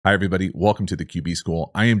Hi, everybody. Welcome to the QB School.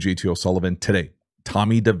 I am JT O'Sullivan. Today,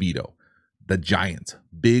 Tommy Devito, the Giants.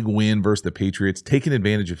 Big win versus the Patriots, taking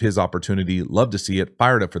advantage of his opportunity. Love to see it.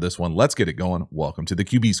 Fired up for this one. Let's get it going. Welcome to the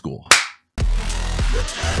QB School.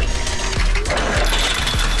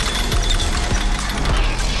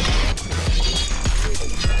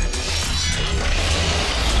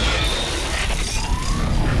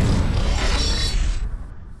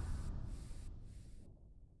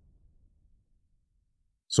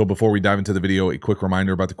 So before we dive into the video, a quick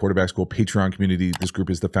reminder about the Quarterback School Patreon community. This group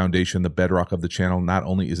is the foundation, the bedrock of the channel. Not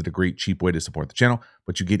only is it a great, cheap way to support the channel,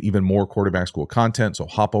 but you get even more Quarterback School content. So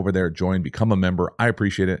hop over there, join, become a member. I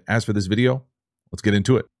appreciate it. As for this video, let's get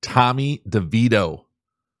into it. Tommy Devito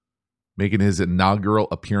making his inaugural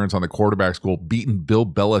appearance on the Quarterback School, beating Bill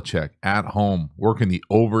Belichick at home, working the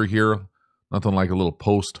over here. Nothing like a little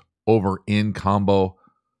post over in combo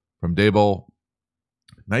from Dabo.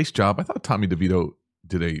 Nice job. I thought Tommy Devito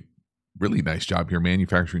did a really nice job here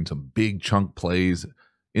manufacturing some big chunk plays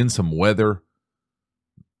in some weather.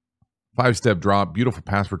 5-step drop, beautiful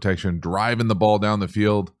pass protection, driving the ball down the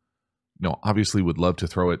field. You know, obviously would love to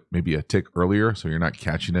throw it maybe a tick earlier so you're not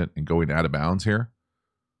catching it and going out of bounds here.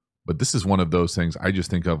 But this is one of those things I just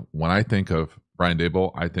think of when I think of Brian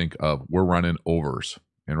Daboll. I think of we're running overs.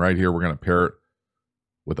 And right here we're going to pair it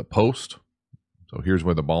with a post. So here's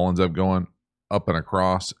where the ball ends up going, up and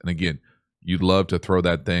across. And again, you'd love to throw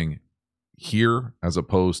that thing here as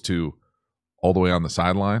opposed to all the way on the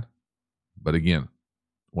sideline. But again,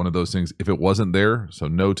 one of those things, if it wasn't there, so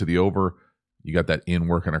no to the over, you got that in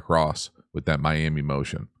working across with that Miami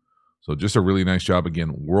motion. So just a really nice job.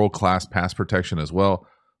 Again, world-class pass protection as well.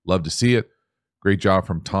 Love to see it. Great job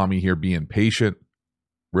from Tommy here being patient,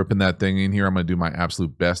 ripping that thing in here. I'm going to do my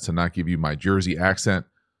absolute best to not give you my Jersey accent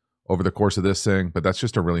over the course of this thing, but that's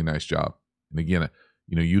just a really nice job. And again,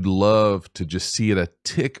 you know, you'd love to just see it a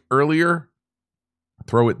tick earlier,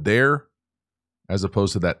 throw it there, as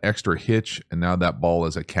opposed to that extra hitch, and now that ball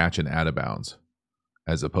is a catch and out of bounds,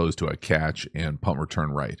 as opposed to a catch and punt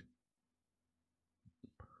return right.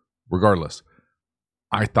 Regardless,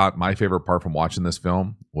 I thought my favorite part from watching this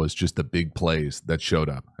film was just the big plays that showed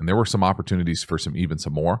up. And there were some opportunities for some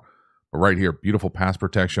more. But right here, beautiful pass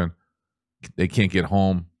protection. They can't get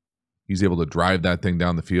home. He's able to drive that thing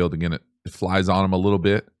down the field. Again, it flies on him a little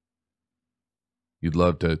bit. You'd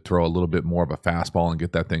love to throw a little bit more of a fastball and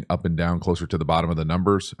get that thing up and down closer to the bottom of the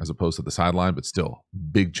numbers as opposed to the sideline, but still,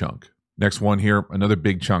 big chunk. Next one here, another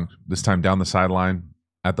big chunk, this time down the sideline.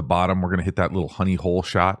 At the bottom, we're going to hit that little honey hole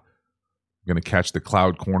shot. We're going to catch the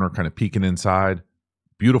cloud corner, kind of peeking inside.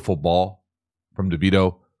 Beautiful ball from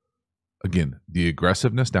Devito. Again, the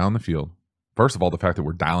aggressiveness down the field. First of all, the fact that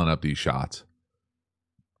we're dialing up these shots.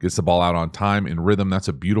 Gets the ball out on time, in rhythm. That's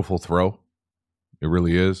a beautiful throw. It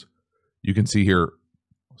really is. You can see here,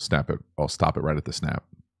 snap it. I'll stop it right at the snap.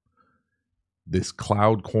 This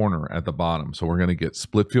cloud corner at the bottom. So we're going to get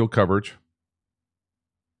split field coverage.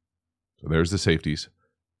 So there's the safeties.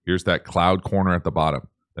 Here's that cloud corner at the bottom.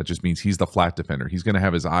 That just means he's the flat defender. He's going to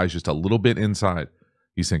have his eyes just a little bit inside.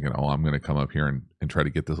 He's thinking, oh, I'm going to come up here and try to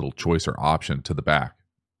get this little choice or option to the back.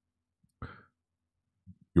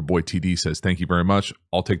 Your boy TD says, thank you very much.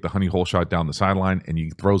 I'll take the honey hole shot down the sideline, and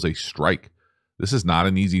he throws a strike. This is not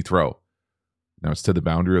an easy throw. Now it's to the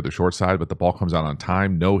boundary or the short side, but the ball comes out on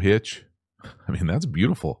time, no hitch. I mean, that's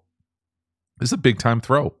beautiful. This is a big-time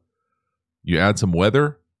throw. You add some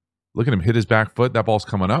weather. Look at him hit his back foot. That ball's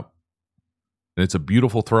coming up. And it's a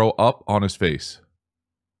beautiful throw up on his face.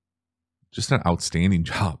 Just an outstanding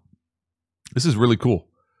job. This is really cool.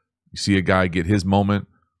 You see a guy get his moment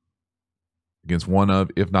against one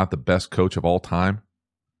of, if not the best coach of all time.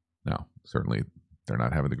 Now, certainly they're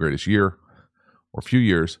not having the greatest year or few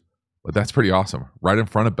years, but that's pretty awesome. Right in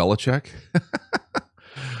front of Belichick.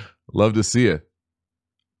 Love to see it.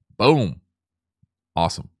 Boom.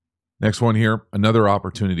 Awesome. Next one here, another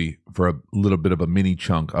opportunity for a little bit of a mini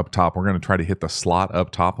chunk up top. We're going to try to hit the slot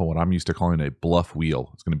up top on what I'm used to calling a bluff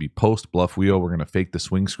wheel. It's going to be post bluff wheel. We're going to fake the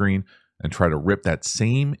swing screen and try to rip that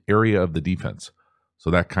same area of the defense.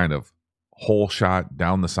 So that kind of hole shot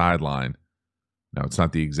down the sideline. Now, it's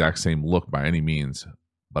not the exact same look by any means,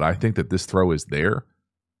 but I think that this throw is there.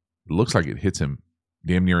 It looks like it hits him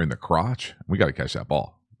damn near in the crotch. We got to catch that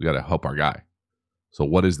ball. We got to help our guy. So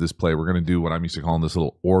what is this play? We're going to do what I'm used to calling this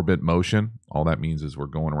little orbit motion. All that means is we're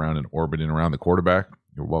going around and orbiting around the quarterback.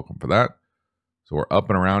 You're welcome for that. So we're up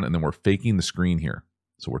and around, and then we're faking the screen here.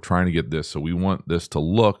 So we're trying to get this. So we want this to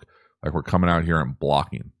look like we're coming out here and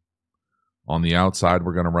blocking. On the outside,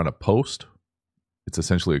 we're going to run a post. It's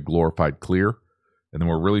essentially a glorified clear. And then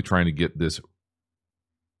we're really trying to get this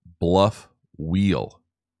bluff wheel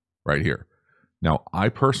right here. Now, I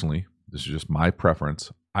personally, this is just my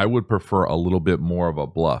preference, I would prefer a little bit more of a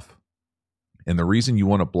bluff. And the reason you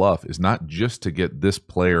want to bluff is not just to get this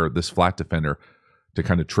player, this flat defender, to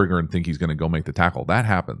kind of trigger and think he's going to go make the tackle. That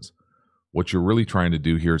happens. What you're really trying to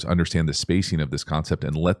do here is understand the spacing of this concept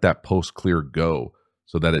and let that post clear go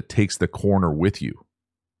so that it takes the corner with you.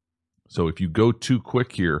 So if you go too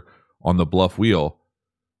quick here on the bluff wheel,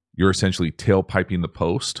 you're essentially tailpiping the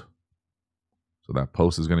post. So that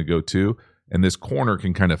post is going to go too. And this corner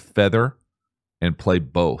can kind of feather and play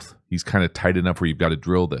both. He's kind of tight enough where you've got to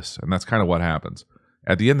drill this. And that's kind of what happens.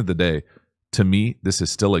 At the end of the day, to me, this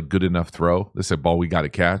is still a good enough throw. This is a ball we got to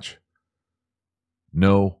catch.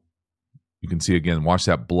 No. You can see again, watch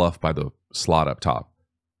that bluff by the slot up top.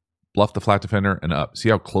 Bluff the flat defender and up. See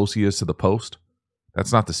how close he is to the post?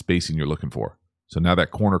 That's not the spacing you're looking for. So now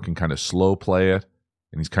that corner can kind of slow play it,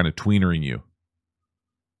 and he's kind of tweenering you.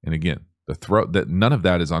 And again, the throw, that none of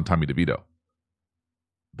that is on Tommy Devito.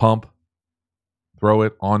 Pump, throw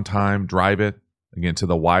it on time, drive it, again, to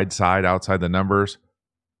the wide side, outside the numbers.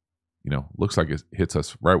 You know, looks like it hits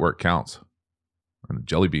us right where it counts. And the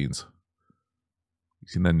jelly beans. You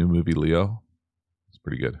seen that new movie, Leo? It's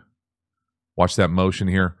pretty good. Watch that motion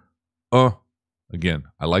here. Again,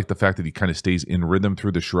 I like the fact that he kind of stays in rhythm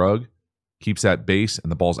through the shrug, keeps that base,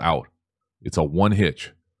 and the ball's out. It's a one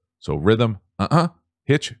hitch. So rhythm,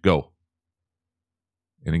 hitch, go.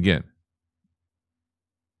 And again,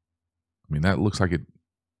 I mean, that looks like it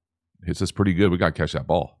hits us pretty good. We got to catch that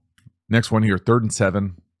ball. Next one here, 3rd and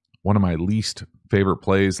 7. One of my least favorite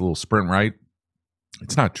plays, a little sprint right.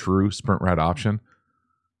 It's not true sprint right option.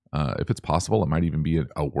 If it's possible, it might even be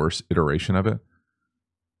a worse iteration of it.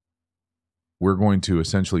 We're going to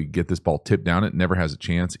essentially get this ball tipped down. It never has a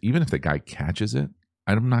chance. Even if the guy catches it,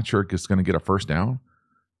 I'm not sure it's going to get a first down.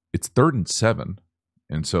 It's 3rd and 7.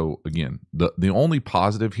 And so, again, the only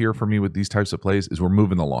positive here for me with these types of plays is we're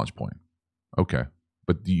moving the launch point. Okay.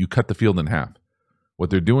 But you cut the field in half.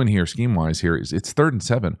 What they're doing here, scheme-wise here, is it's 3rd and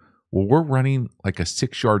 7. Well, we're running like a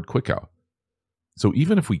 6-yard quick out. So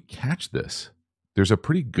even if we catch this, there's a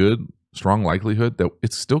pretty good, strong likelihood that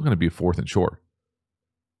it's still going to be a 4th and short.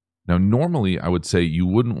 Now, normally I would say you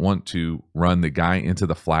wouldn't want to run the guy into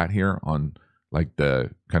the flat here on like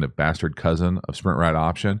the kind of bastard cousin of sprint right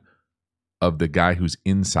option of the guy who's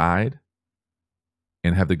inside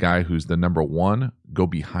and have the guy who's the number 1 go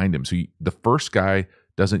behind him. So the first guy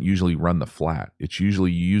doesn't usually run the flat. It's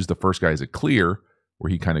usually you use the first guy as a clear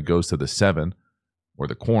where he kind of goes to the 7 or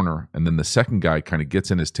the corner, and then the second guy kind of gets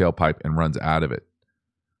in his tailpipe and runs out of it.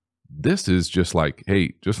 This is just like,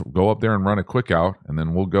 hey, just go up there and run a quick out, and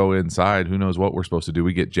then we'll go inside. Who knows what we're supposed to do?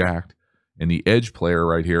 We get jacked. And the edge player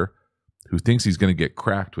right here who thinks he's going to get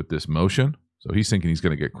cracked with this motion, so he's thinking he's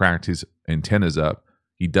going to get cracked. His antenna's up.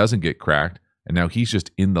 He doesn't get cracked, and now he's just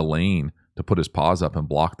in the lane to put his paws up and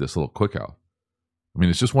block this little quick out. I mean,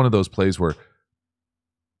 it's just one of those plays where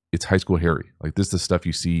it's high school Harry. Like, this is the stuff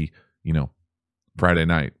you see, you know, Friday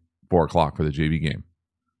night, 4 o'clock for the JV game.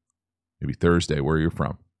 Maybe Thursday, where you're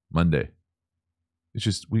from. Monday. It's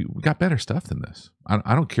just, we got better stuff than this.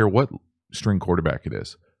 I don't care what string quarterback it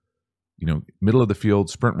is. You know, middle of the field,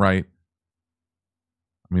 sprint right.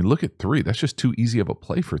 I mean, look at 3. That's just too easy of a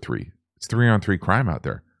play for 3. It's 3-on-3 crime out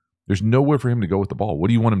there. There's nowhere for him to go with the ball. What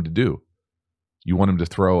do you want him to do? You want him to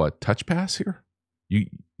throw a touch pass here?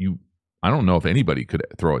 I don't know if anybody could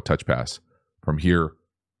throw a touch pass from here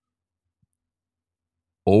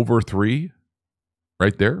over 3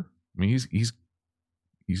 right there. I mean, he's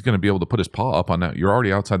going to be able to put his paw up on that. You're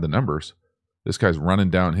already outside the numbers. This guy's running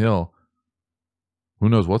downhill. Who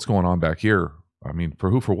knows what's going on back here? I mean,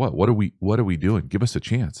 for who, for what? What are we doing? Give us a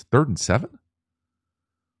chance. 3rd and 7?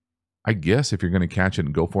 I guess if you're going to catch it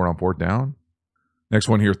and go for it on 4th down. Next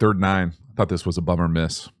one here, 3rd and 9. I thought this was a bummer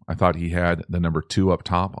miss. I thought he had the number 2 up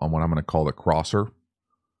top on what I'm going to call the crosser.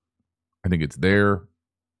 I think it's there.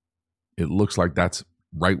 It looks like that's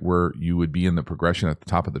right where you would be in the progression at the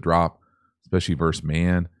top of the drop, especially versus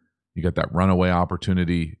man. You got that runaway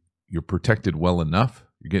opportunity. You're protected well enough.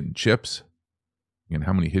 You're getting chips. And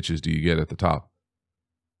how many hitches do you get at the top?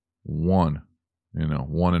 1.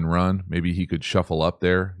 1 and run. Maybe he could shuffle up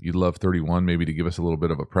there. You'd love 31 maybe to give us a little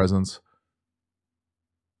bit of a presence.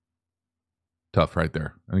 Tough right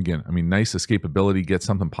there. And again, I mean, nice escapability, get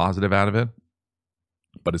something positive out of it,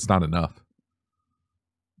 but it's not enough.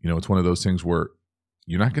 You know, it's one of those things where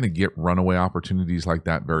you're not going to get runaway opportunities like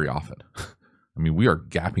that very often. I mean, we are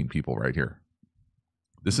gapping people right here.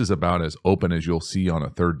 This is about as open as you'll see on a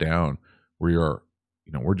 3rd down where you're,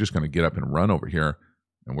 we're just going to get up and run over here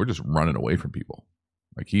and we're just running away from people.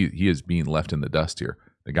 Like he is being left in the dust here.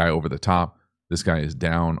 The guy over the top, this guy is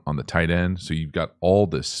down on the tight end. So you've got all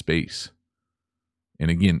this space.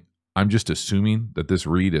 And again, I'm just assuming that this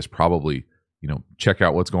read is probably, check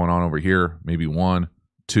out what's going on over here, maybe 1,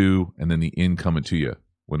 2, and then the in coming to you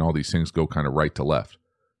when all these things go kind of right to left.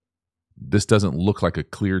 This doesn't look like a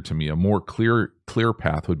clear to me. A more clear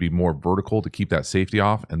path would be more vertical to keep that safety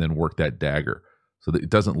off and then work that dagger. So that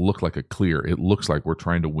it doesn't look like a clear. It looks like we're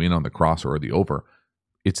trying to win on the crosser or the over.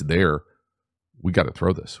 It's there. We got to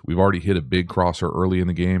throw this. We've already hit a big crosser early in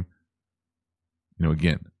the game.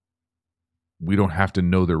 Again, we don't have to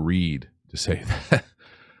know the read to say that.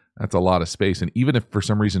 That's a lot of space. And even if for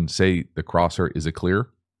some reason, say the crosser is a clear,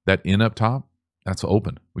 that in up top, that's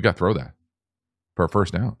open. We got to throw that for a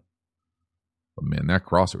first down. But man, that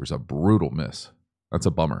crosser is a brutal miss. That's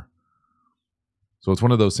a bummer. So it's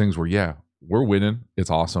one of those things where, yeah, we're winning. It's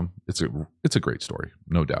awesome. It's a great story,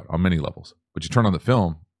 no doubt, on many levels. But you turn on the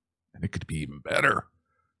film, and it could be even better.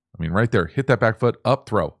 I mean, right there, hit that back foot, up,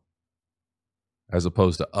 throw, as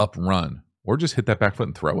opposed to up, run, or just hit that back foot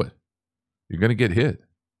and throw it. You're going to get hit.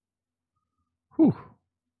 Whew.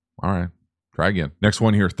 All right, try again. Next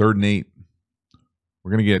one here, 3rd and 8.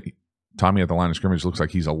 We're going to get Tommy at the line of scrimmage. Looks like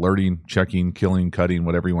he's alerting, checking, killing, cutting,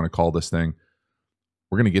 whatever you want to call this thing.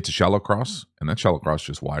 We're going to get to shallow cross, and that shallow cross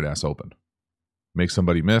just wide ass open. Make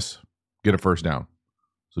somebody miss, get a first down.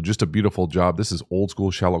 So just a beautiful job. This is old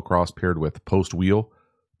school shallow cross paired with post wheel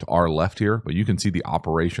to our left here, but you can see the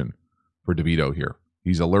operation for Devito here.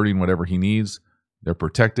 He's alerting whatever he needs. They're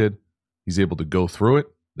protected. He's able to go through it.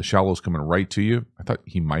 The shallow's coming right to you. I thought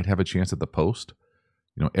he might have a chance at the post.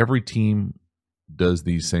 Every team does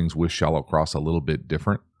these things with shallow cross a little bit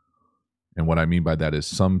different. And what I mean by that is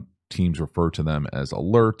some teams refer to them as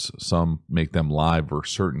alerts. Some make them live for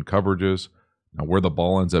certain coverages. Now, where the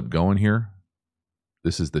ball ends up going here,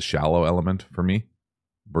 this is the shallow element for me.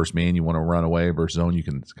 Versus man, you want to run away. Versus zone, you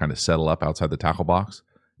can kind of settle up outside the tackle box.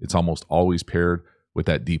 It's almost always paired with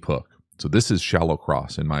that deep hook. So this is shallow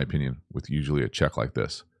cross, in my opinion, with usually a check like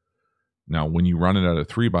this. Now, when you run it at a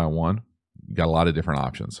 3x1, you got a lot of different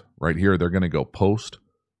options. Right here, they're going to go post,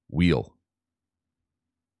 wheel.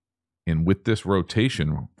 And with this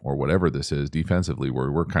rotation, or whatever this is defensively, where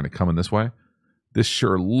we're kind of coming this way, this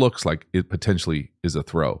sure looks like it potentially is a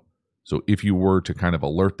throw. So if you were to kind of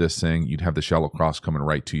alert this thing, you'd have the shallow cross coming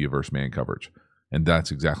right to you versus man coverage. And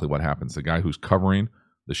that's exactly what happens. The guy who's covering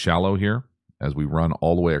the shallow here, as we run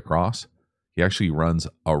all the way across, he actually runs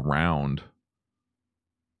around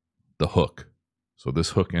the hook. So this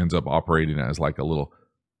hook ends up operating as like a little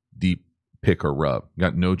deep pick or rub.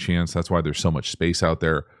 Got no chance. That's why there's so much space out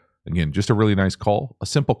there. Again, just a really nice call, a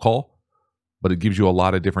simple call, but it gives you a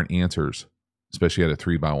lot of different answers, especially at a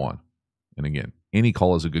 3x1. And again, any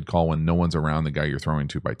call is a good call when no one's around the guy you're throwing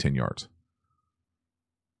to by 10 yards.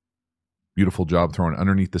 Beautiful job throwing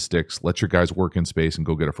underneath the sticks. Let your guys work in space and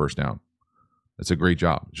go get a first down. That's a great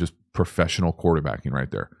job. It's just professional quarterbacking right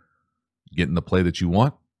there. Getting the play that you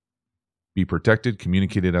want, be protected,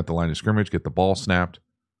 communicate it at the line of scrimmage, get the ball snapped,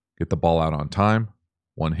 get the ball out on time,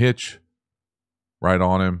 one hitch, right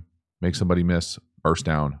on him, make somebody miss, first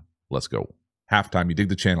down, let's go. Halftime, you dig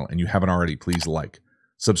the channel and you haven't already, please like,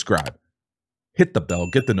 subscribe, hit the bell,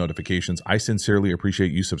 get the notifications. I sincerely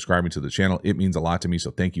appreciate you subscribing to the channel. It means a lot to me, so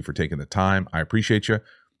thank you for taking the time. I appreciate you.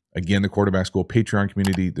 Again, the Quarterback School Patreon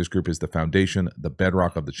community. This group is the foundation, the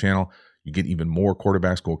bedrock of the channel. You get even more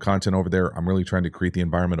Quarterback School content over there. I'm really trying to create the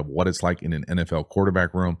environment of what it's like in an NFL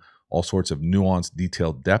quarterback room, all sorts of nuanced,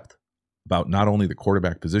 detailed depth about not only the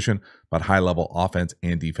quarterback position, but high-level offense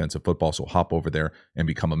and defensive football. So hop over there and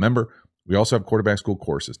become a member. We also have Quarterback School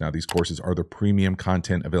courses. Now, these courses are the premium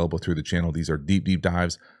content available through the channel. These are deep, deep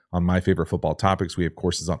dives on my favorite football topics. We have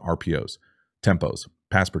courses on RPOs, tempos,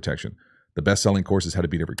 pass protection. The best-selling course is how to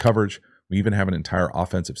beat every coverage. We even have an entire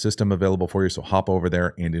offensive system available for you, so hop over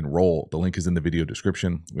there and enroll. The link is in the video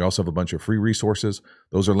description. We also have a bunch of free resources.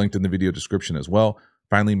 Those are linked in the video description as well.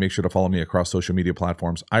 Finally, make sure to follow me across social media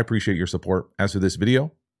platforms. I appreciate your support. As for this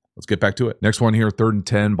video, let's get back to it. Next one here, 3rd and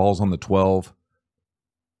 10, ball's on the 12.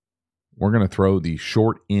 We're going to throw the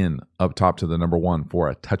short in up top to the number 1 for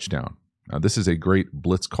a touchdown. Now, this is a great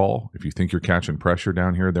blitz call. If you think you're catching pressure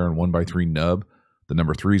down here, they're in 1x3 nub. The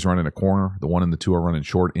number 3 is running a corner. The 1 and the 2 are running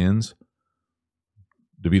short ends.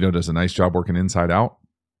 Devito does a nice job working inside out.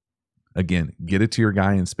 Again, get it to your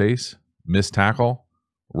guy in space, miss tackle,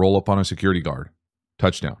 roll up on a security guard.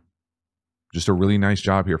 Touchdown. Just a really nice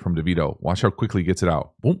job here from Devito. Watch how quickly he gets it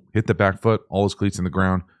out. Boom, hit the back foot, all his cleats in the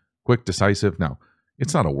ground. Quick, decisive. Now,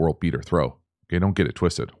 it's not a world beater throw. Okay, don't get it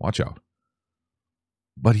twisted. Watch out.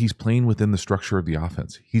 But he's playing within the structure of the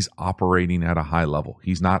offense. He's operating at a high level.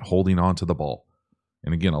 He's not holding on to the ball.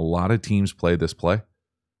 And again, a lot of teams play this play.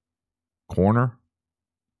 Corner,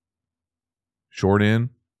 short in,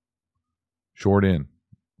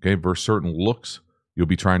 Okay, versus certain looks, you'll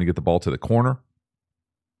be trying to get the ball to the corner.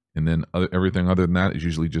 And then everything other than that is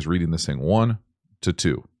usually just reading this thing 1 to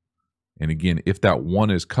 2. And again, if that 1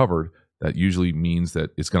 is covered, that usually means that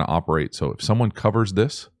it's going to operate. So if someone covers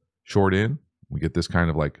this short in, we get this kind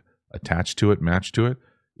of like attached to it, matched to it,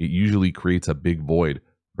 it usually creates a big void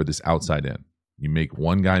for this outside in. You make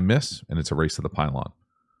one guy miss, and it's a race to the pylon.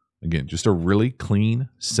 Again, just a really clean,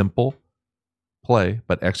 simple play,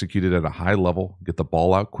 but executed at a high level. Get the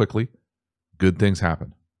ball out quickly. Good things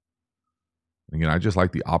happen. Again, I just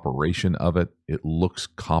like the operation of it. It looks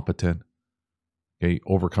competent. Okay,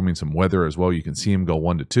 overcoming some weather as well. You can see him go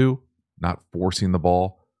 1 to 2, not forcing the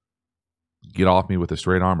ball. Get off me with a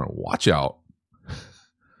straight arm and watch out.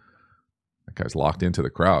 That guy's locked into the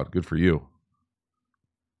crowd. Good for you.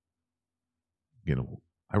 You know,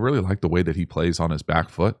 I really like the way that he plays on his back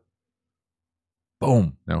foot.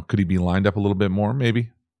 Boom. Now, could he be lined up a little bit more?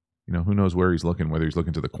 Maybe. You know, who knows where he's looking, whether he's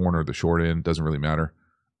looking to the corner or the short end, doesn't really matter.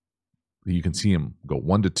 You can see him go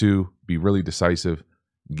 1 to 2, be really decisive,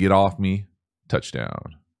 get off me,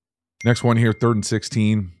 touchdown. Next one here, 3rd and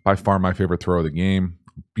 16, by far my favorite throw of the game.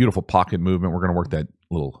 Beautiful pocket movement. We're going to work that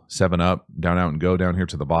little 7-up, down, out, and go down here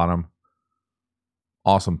to the bottom.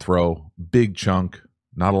 Awesome throw, big chunk,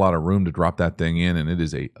 not a lot of room to drop that thing in, and it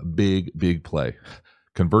is a big, big play.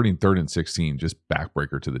 Converting 3rd and 16, just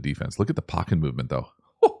backbreaker to the defense. Look at the pocket movement, though.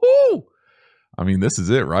 Woo-hoo! I mean, this is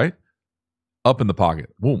it, right? Up in the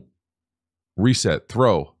pocket. Boom. Reset,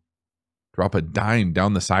 throw. Drop a dime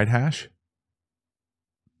down the side hash.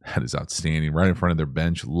 That is outstanding. Right in front of their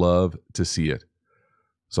bench. Love to see it.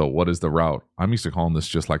 So what is the route? I'm used to calling this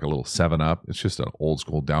just like a little 7-up. It's just an old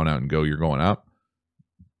school down, out, and go. You're going up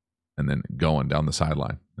and then going down the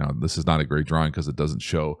sideline. Now, this is not a great drawing because it doesn't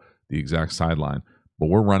show the exact sideline. But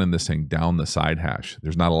we're running this thing down the side hash.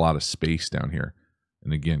 There's not a lot of space down here.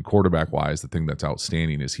 And again, quarterback-wise, the thing that's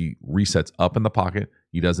outstanding is he resets up in the pocket.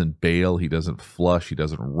 He doesn't bail. He doesn't flush. He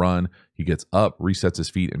doesn't run. He gets up, resets his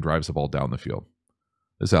feet, and drives the ball down the field.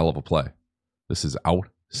 This is a hell of a play. This is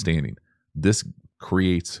outstanding. This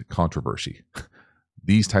creates controversy.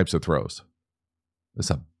 These types of throws. This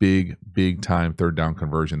is a big, big time 3rd down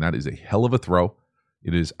conversion. That is a hell of a throw.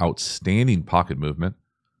 It is outstanding pocket movement.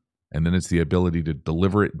 And then it's the ability to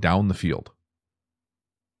deliver it down the field.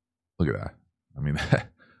 Look at that. I mean,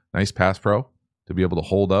 nice pass pro to be able to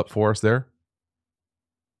hold up for us there.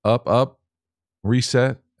 Up,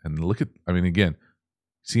 reset. And look at, I mean, again,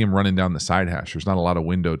 see him running down the side hash. There's not a lot of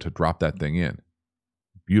window to drop that thing in.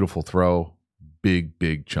 Beautiful throw. Big,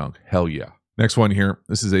 big chunk. Hell yeah. Next one here.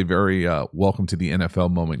 This is a very welcome to the NFL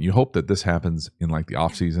moment. You hope that this happens in like the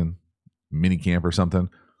offseason, mini camp or something.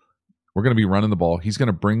 We're going to be running the ball. He's going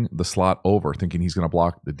to bring the slot over, thinking he's going to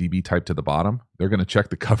block the DB type to the bottom. They're going to check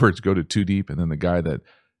the coverage, go to 2 deep, and then the guy that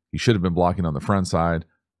he should have been blocking on the front side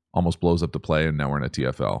almost blows up the play, and now we're in a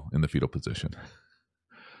TFL in the fetal position.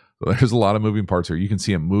 So there's a lot of moving parts here. You can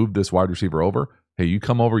see him move this wide receiver over. Hey, you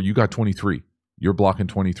come over. You got 23. You're blocking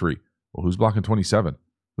 23. Well, who's blocking 27?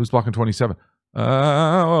 Who's blocking 27?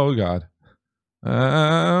 Oh, God.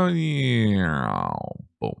 Oh, yeah.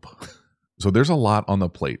 Boom. So there's a lot on the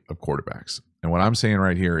plate of quarterbacks. And what I'm saying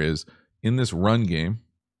right here is in this run game,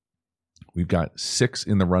 we've got 6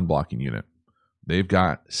 in the run blocking unit. They've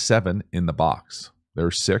got 7 in the box.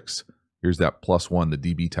 There's 6. Here's that +1, the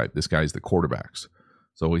DB type. This guy's the quarterbacks.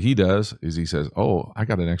 So what he does is he says, oh, I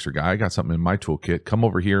got an extra guy. I got something in my toolkit. Come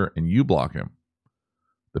over here and you block him.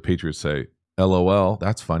 The Patriots say, LOL,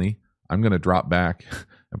 that's funny. I'm going to drop back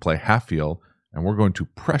and play half field, and we're going to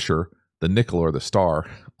pressure the nickel or the star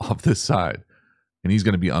off this side, and he's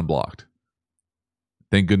going to be unblocked.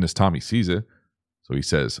 Thank goodness Tommy sees it. So he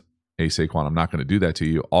says, hey, Saquon, I'm not going to do that to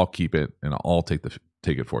you. I'll keep it, and I'll take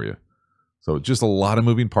it for you. So just a lot of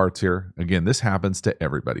moving parts here. Again, this happens to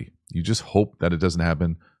everybody. You just hope that it doesn't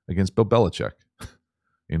happen against Bill Belichick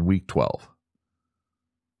in week 12.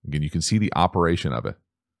 Again, you can see the operation of it.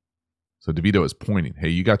 So Devito is pointing, hey,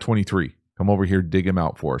 you got 23. Come over here, dig him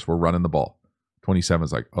out for us. We're running the ball. 27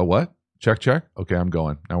 is like, oh, what? Check. Okay, I'm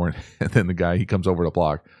going. Now we're in. And then the guy, he comes over to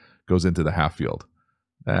block, goes into the half field.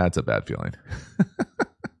 That's a bad feeling.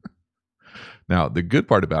 Now, the good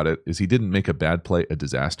part about it is he didn't make a bad play a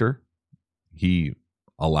disaster. He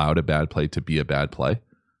allowed a bad play to be a bad play.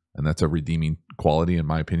 And that's a redeeming quality, in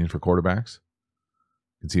my opinion, for quarterbacks.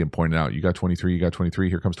 You can see him pointing out, you got 23, you got 23.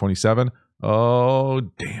 Here comes 27. Oh,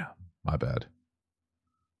 damn. My bad.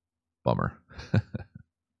 Bummer.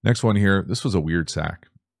 Next one here. This was a weird sack.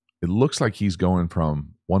 It looks like he's going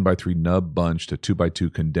from 1x3 nub bunch to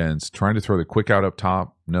 2x2 condensed, trying to throw the quick out up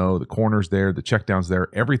top. No, the corner's there, the check down's there,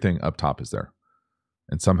 everything up top is there.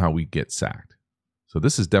 And somehow we get sacked. So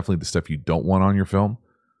this is definitely the stuff you don't want on your film.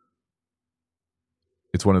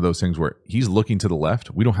 it's one of those things where he's looking to the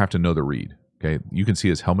left. We don't have to know the read. Okay. You can see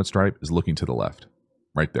his helmet stripe is looking to the left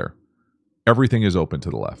right there. Everything is open to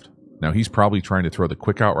the left. Now he's probably trying to throw the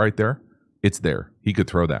quick out right there. It's there. He could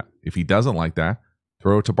throw that. If he doesn't like that,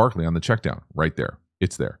 throw it to Barkley on the check down right there.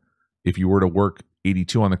 It's there. If you were to work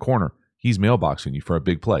 82 on the corner, he's mailboxing you for a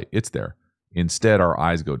big play. It's there. Instead, our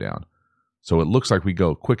eyes go down. So it looks like we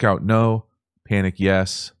go quick out, no, panic,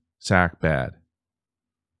 yes, sack, bad.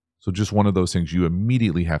 So just one of those things you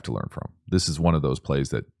immediately have to learn from. This is one of those plays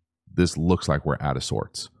that this looks like we're out of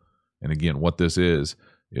sorts. And again, what this is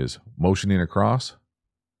motioning across.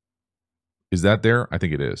 Is that there? I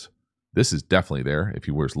think it is. This is definitely there. If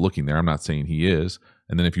you were looking there, I'm not saying he is.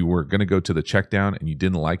 And then if you were going to go to the check down and you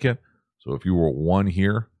didn't like it, so if you were 1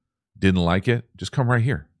 here, didn't like it, just come right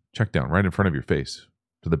here. Check down right in front of your face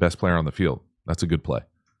to the best player on the field. That's a good play.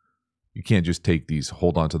 You can't just take these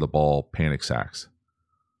hold on to the ball panic sacks.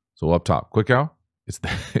 So up top, quick out, it's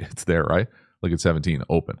there, right? Look at 17,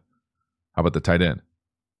 open. How about the tight end?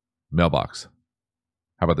 Mailbox.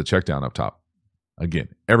 How about the check down up top? Again,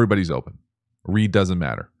 everybody's open. Read doesn't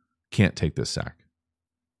matter. Can't take this sack.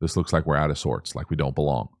 This looks like we're out of sorts, like we don't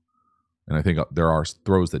belong. And I think there are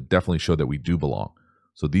throws that definitely show that we do belong.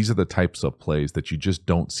 So these are the types of plays that you just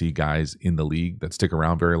don't see guys in the league that stick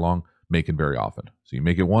around very long making very often. So you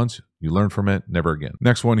make it once, you learn from it, never again.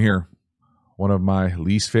 Next one here. One of my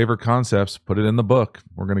least favorite concepts, put it in the book.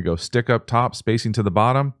 We're going to go stick up top, spacing to the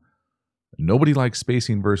bottom. Nobody likes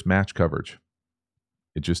spacing versus match coverage.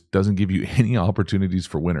 It just doesn't give you any opportunities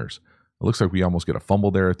for winners. It looks like we almost get a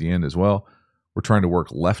fumble there at the end as well. We're trying to work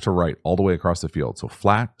left to right all the way across the field. So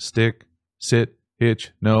flat, stick, sit,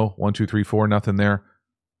 hitch, no, 1, 2, 3, 4, nothing there.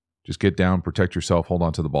 Just get down, protect yourself, hold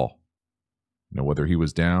on to the ball. You know, whether he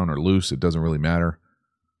was down or loose, it doesn't really matter.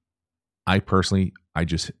 I personally, I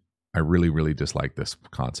really, really dislike this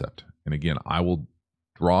concept. And again, I will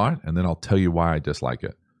draw it and then I'll tell you why I dislike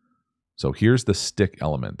it. So here's the stick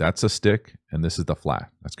element. That's a stick and this is the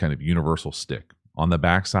flat. That's kind of universal stick. On the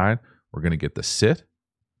backside, we're going to get the sit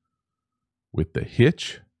with the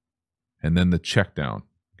hitch and then the check down.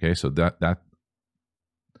 Okay, so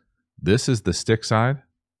this is the stick side.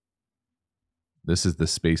 This is the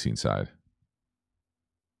spacing side.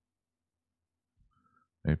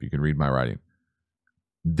 If you can read my writing.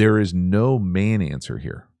 There is no man answer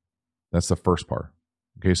here. That's the first part.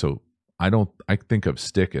 Okay, so I think of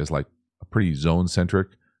stick as like a pretty zone-centric,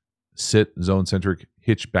 sit zone-centric,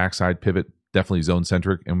 hitch backside pivot, definitely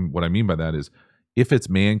zone-centric. And what I mean by that is if it's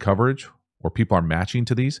man coverage or people are matching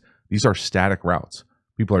to these are static routes.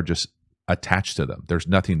 People are just attached to them. There's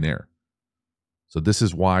nothing there. So this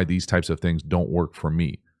is why these types of things don't work for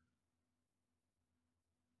me.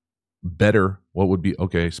 Better, what would be,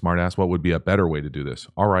 okay, smart ass, what would be a better way to do this?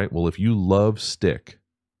 All right, well, if you love stick,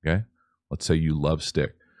 okay, let's say you love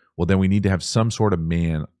stick, well, then we need to have some sort of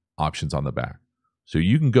man options on the back. So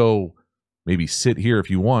you can go maybe sit here if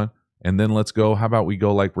you want, and then let's go, how about we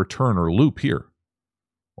go like return or loop here?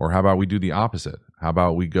 Or how about we do the opposite? How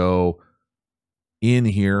about we go in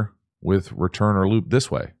here with return or loop this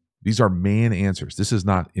way? These are man answers. This is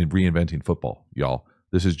not in reinventing football, y'all.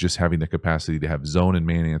 This is just having the capacity to have zone and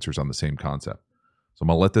man answers on the same concept. So I'm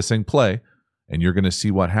going to let this thing play, and you're going to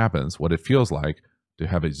see what happens, what it feels like to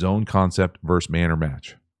have a zone concept versus man or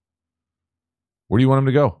match. Where do you want him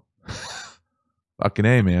to go? Fucking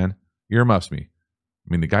A, man. Earmuffs me.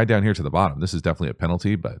 I mean, the guy down here to the bottom, this is definitely a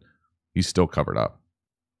penalty, but he's still covered up.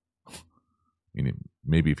 I mean,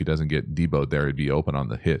 maybe if he doesn't get deboed there, he'd be open on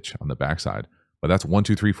the hitch on the backside. But that's 1,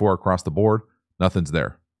 2, 3, 4 across the board. Nothing's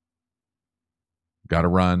there. Got to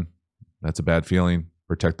run. That's a bad feeling.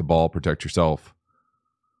 Protect the ball. Protect yourself.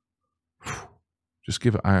 Just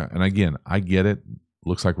give it. And again, I get it.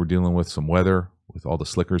 Looks like we're dealing with some weather with all the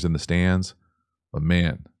slickers in the stands. But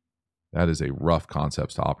man, that is a rough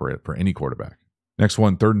concept to operate for any quarterback. Next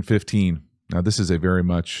one, 3rd and 15. Now this is a very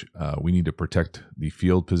much, we need to protect the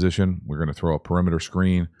field position. We're going to throw a perimeter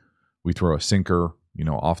screen. We throw a sinker,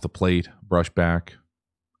 off the plate, brush back.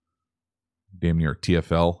 Damn near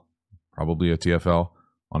TFL. Probably a TFL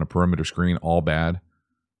on a perimeter screen, all bad.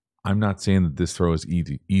 I'm not saying that this throw is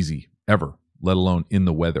easy ever, let alone in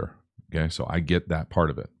the weather. Okay, so I get that part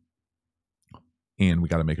of it. And we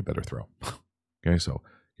got to make a better throw. Okay, so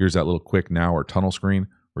here's that little quick now or tunnel screen.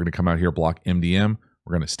 We're going to come out here, block MDM.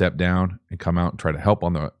 We're going to step down and come out and try to help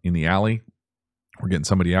in the alley. We're getting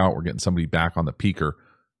somebody out. We're getting somebody back on the peaker.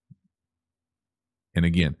 And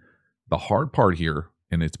again, the hard part here,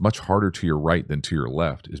 and it's much harder to your right than to your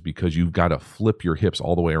left, is because you've got to flip your hips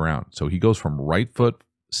all the way around. So he goes from right foot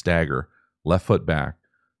stagger, left foot back,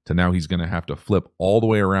 to now he's going to have to flip all the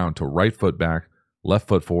way around to right foot back, left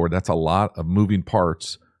foot forward. That's a lot of moving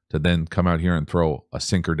parts to then come out here and throw a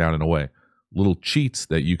sinker down and away. Little cheats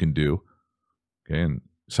that you can do. Okay, and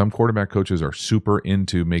some quarterback coaches are super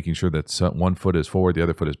into making sure that one foot is forward, the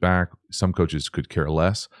other foot is back. Some coaches could care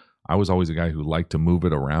less. I was always a guy who liked to move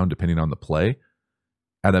it around depending on the play.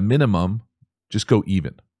 At a minimum, just go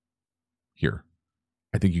even here.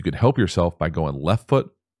 I think you could help yourself by going left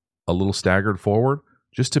foot a little staggered forward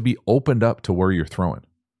just to be opened up to where you're throwing.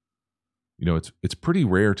 You know, it's pretty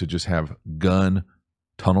rare to just have gun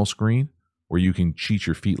tunnel screen where you can cheat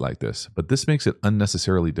your feet like this, but this makes it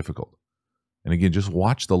unnecessarily difficult. And again, just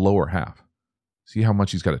watch the lower half. See how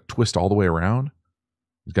much he's got to twist all the way around?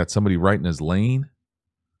 He's got somebody right in his lane.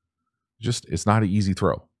 It's not an easy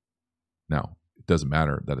throw. Now, it doesn't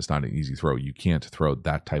matter that it's not an easy throw. You can't throw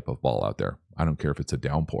that type of ball out there. I don't care if it's a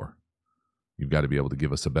downpour. You've got to be able to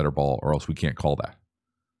give us a better ball, or else we can't call that.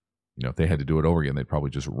 You know, if they had to do it over again, they'd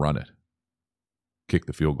probably just run it. Kick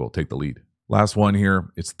the field goal, take the lead. Last one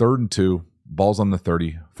here. It's 3rd and 2. Ball's on the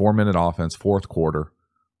 30. 4-minute offense, 4th quarter.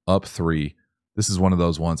 Up 3. This is one of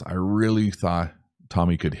those ones I really thought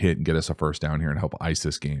Tommy could hit and get us a first down here and help ice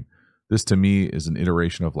this game. This to me is an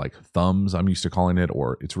iteration of like thumbs, I'm used to calling it,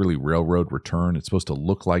 or it's really railroad return. It's supposed to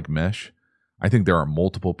look like mesh. I think there are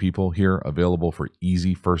multiple people here available for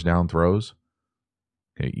easy first down throws.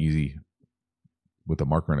 Okay, easy with a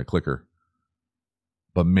marker and a clicker.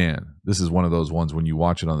 But man, this is one of those ones when you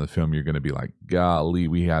watch it on the film, you're going to be like, golly,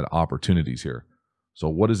 we had opportunities here. So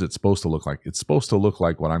what is it supposed to look like? It's supposed to look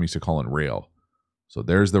like what I'm used to calling rail. So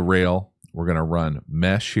there's the rail. We're going to run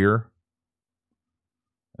mesh here.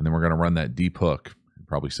 And then we're going to run that deep hook,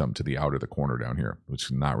 probably something to the outer the corner down here, which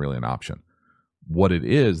is not really an option. What it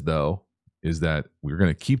is, though, is that we're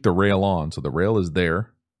going to keep the rail on. So the rail is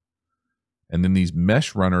there. And then these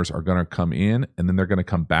mesh runners are going to come in, and then they're going to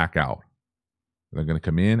come back out. They're going to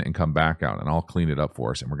come in and come back out, and I'll clean it up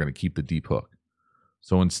for us, and we're going to keep the deep hook.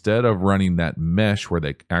 So instead of running that mesh where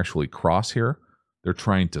they actually cross here, they're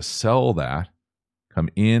trying to sell that, come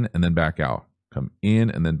in and then back out, come in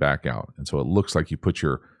and then back out. And so it looks like you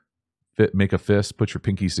make a fist, put your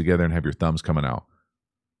pinkies together and have your thumbs coming out.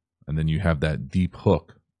 And then you have that deep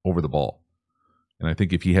hook over the ball. And I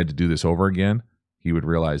think if he had to do this over again, he would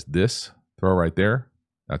realize this throw right there,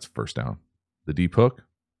 that's first down. The deep hook,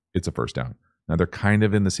 it's a first down. Now they're kind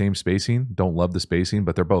of in the same spacing. Don't love the spacing,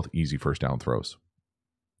 but they're both easy first down throws.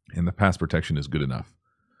 And the pass protection is good enough.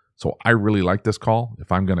 So I really like this call.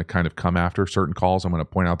 If I'm going to kind of come after certain calls, I'm going to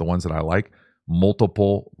point out the ones that I like.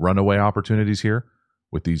 Multiple runaway opportunities here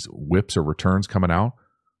with these whips or returns coming out.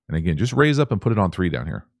 And again, just raise up and put it on 3 down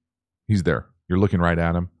here. He's there. You're looking right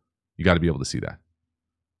at him. You got to be able to see that.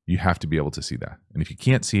 You have to be able to see that. And if you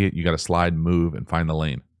can't see it, you got to slide, move, and find the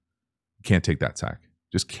lane. You can't take that sack.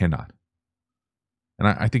 Just cannot. And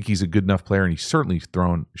I think he's a good enough player, and he's certainly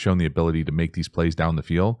shown the ability to make these plays down the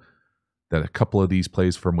field, that a couple of these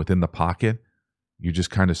plays from within the pocket, you're just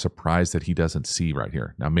kind of surprised that he doesn't see right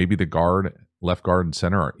here. Now, maybe the guard, left guard and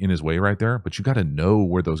center are in his way right there, but you got to know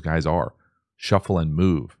where those guys are. Shuffle and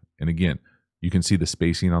move. And again, you can see the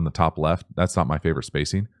spacing on the top left. That's not my favorite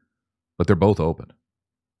spacing, but they're both open.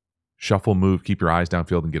 Shuffle, move, keep your eyes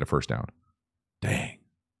downfield, and get a first down. Dang.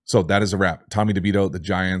 So that is a wrap. Tommy Devito, the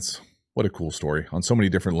Giants. What a cool story on so many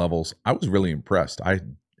different levels. I was really impressed. I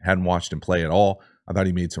hadn't watched him play at all. I thought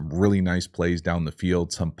he made some really nice plays down the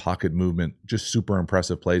field, some pocket movement, just super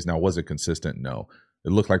impressive plays. Now, was it consistent? No.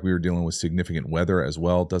 It looked like we were dealing with significant weather as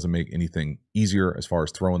well. It doesn't make anything easier as far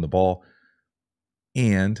as throwing the ball.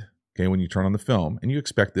 And, okay, when you turn on the film, and you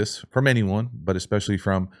expect this from anyone, but especially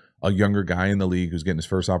from a younger guy in the league who's getting his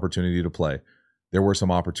first opportunity to play, there were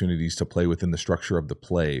some opportunities to play within the structure of the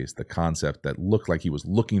plays, the concept that looked like he was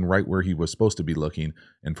looking right where he was supposed to be looking,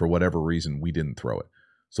 and for whatever reason, we didn't throw it.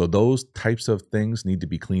 So those types of things need to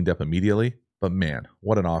be cleaned up immediately. But man,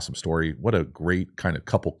 what an awesome story. What a great kind of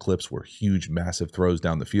couple clips where huge, massive throws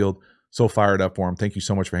down the field. So fired up for him. Thank you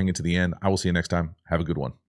so much for hanging to the end. I will see you next time. Have a good one.